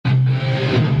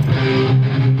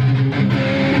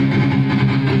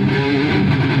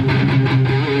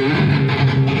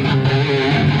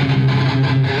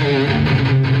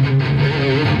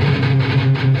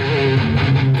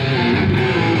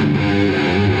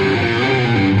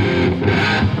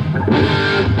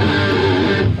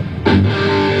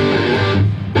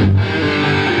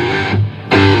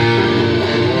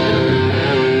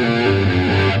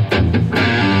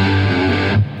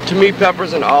Jimmy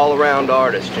Pepper's an all-around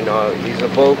artist, you know. He's a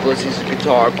vocalist, he's a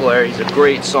guitar player, he's a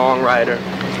great songwriter.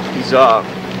 He's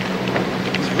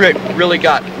really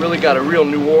got a real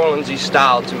New Orleans-y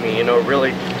style to me, you know,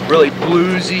 really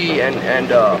bluesy and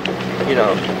you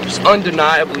know, just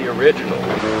undeniably original.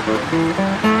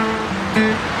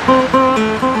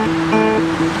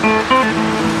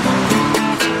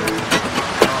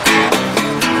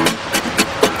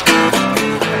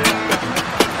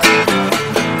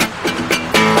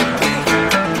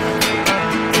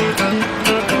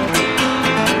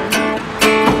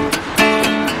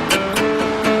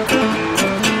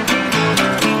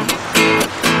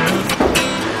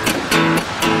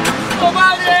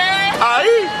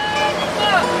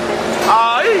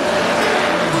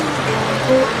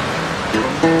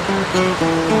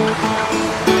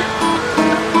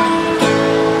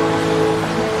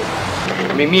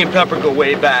 I mean, me and Pepper go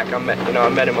way back. I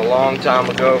met him a long time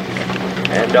ago,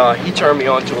 and he turned me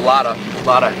on to a lot of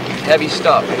heavy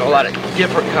stuff. You know, a lot of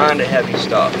different kind of heavy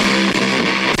stuff.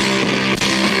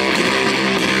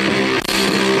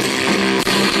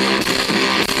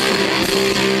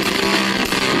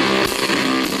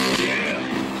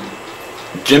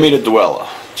 Jimmy the Dweller,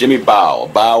 Jimmy Bower,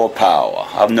 Bower Power.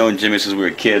 I've known Jimmy since we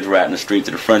were kids, ratting the streets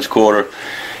of the French Quarter,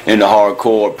 into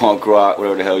hardcore, punk rock,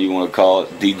 whatever the hell you want to call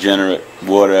it, degenerate,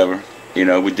 whatever. You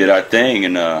know, we did our thing,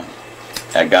 and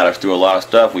that got us through a lot of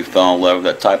stuff. We fell in love with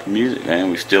that type of music, man.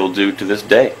 We still do to this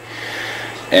day.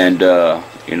 And,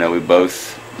 you know, we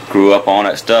both grew up on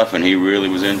that stuff, and he really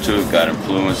was into it, got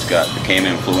influenced, became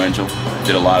influential,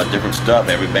 did a lot of different stuff.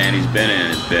 Every band he's been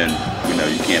in has been, you know,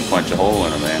 you can't punch a hole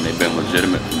in them, man. They've been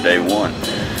legitimate from day one.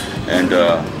 And,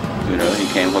 you know, he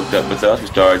came hooked up with us, we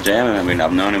started jamming. I mean,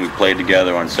 I've known him, we played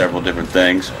together on several different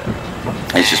things.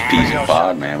 It's just peas and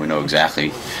pod, man. We know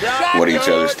exactly what each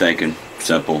other's thinking.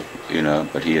 Simple, you know,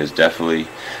 but he has definitely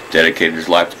dedicated his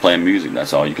life to playing music.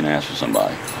 That's all you can ask for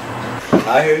somebody.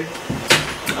 I hear you.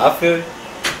 I feel you.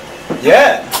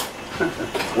 Yeah.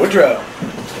 Woodrow.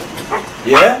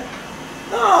 Yeah?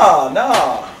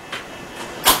 No.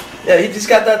 Yeah, he just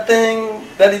got that thing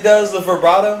that he does, the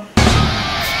vibrato.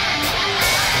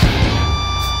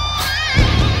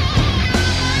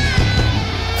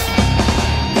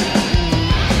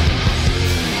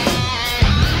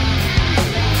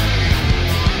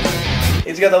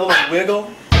 He's got that little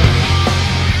wiggle.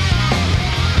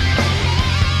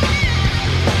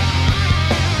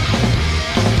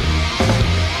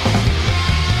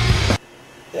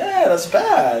 Yeah, that's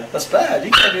bad. That's bad.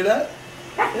 You can't do that.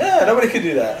 Yeah, nobody could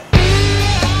do that.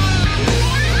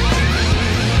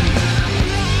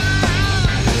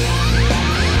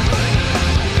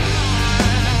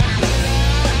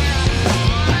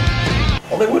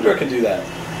 Only Woodrow can do that.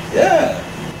 Yeah,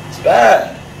 it's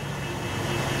bad.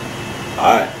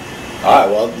 Alright,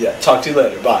 well, yeah, talk to you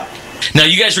later, bye. Now,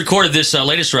 you guys recorded this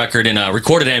latest record, and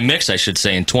recorded and mixed, I should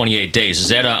say, in 28 days. Is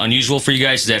that unusual for you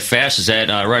guys? Is that fast? Is that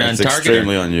right on target? It's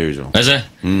extremely unusual. Is it?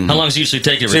 Mm-hmm. How long does it usually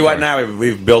take you to record? See, right now,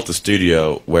 we've built a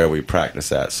studio where we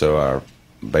practice at, so our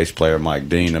bass player, Mike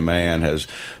Dean, the man, has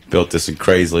built this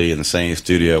crazily insane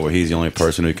studio where he's the only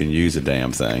person who can use a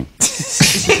damn thing.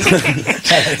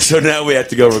 So now we have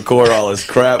to go record all this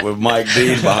crap with Mike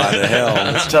Dean behind the helm.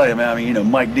 Let's tell you, man, I mean, you know,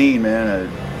 Mike Dean, man,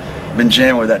 I've been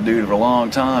jamming with that dude for a long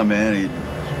time, man. He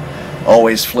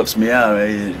always flips me out.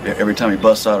 Every time he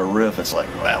busts out a riff, it's like,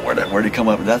 wow, where'd he come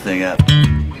up with that thing at?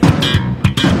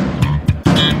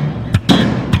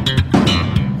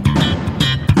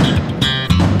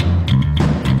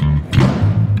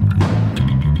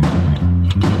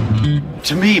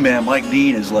 To me, man, Mike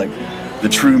Dean is like the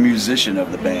true musician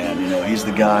of the band. You know, he's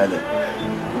the guy that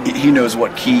he knows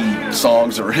what key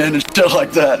songs are in and stuff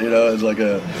like that. You know, it's like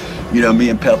you know, me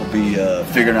and Pep will be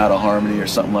figuring out a harmony or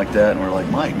something like that, and we're like,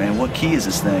 Mike, man, what key is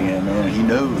this thing in, man? And he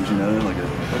knows, you know, like a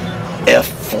F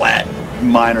flat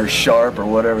minor sharp or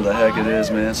whatever the heck it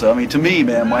is, man. So I mean, to me,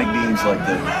 man, Mike Dean's like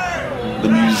the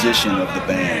musician of the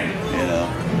band. You know,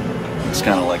 it's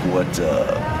kind of like what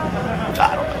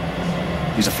I don't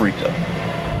know. He's a freak though.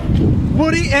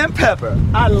 Woody and Pepper,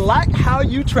 I like how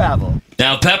you travel.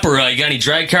 Now, Pepper, you got any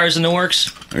drag cars in the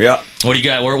works? Yeah. What do you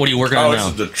got? What are you working on now? Oh,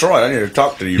 this is Detroit. I need to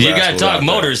talk to you. You got to talk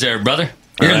motors there, brother.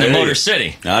 You're in the Motor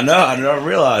City. I know. I never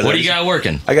realized. What do you got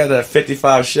working? I got that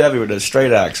 '55 Chevy with a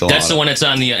straight axle. That's the one that's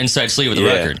on the inside sleeve of the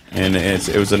record. And it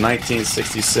was a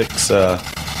 1966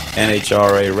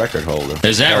 NHRA record holder.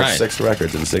 Is that right? 6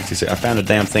 records in '66. I found a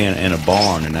damn thing in a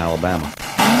barn in Alabama.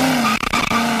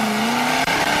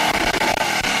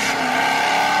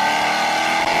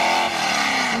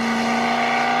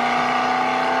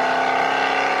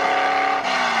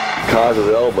 Cause of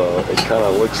the elbow, it kind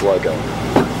of looks like a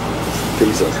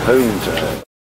piece of home time.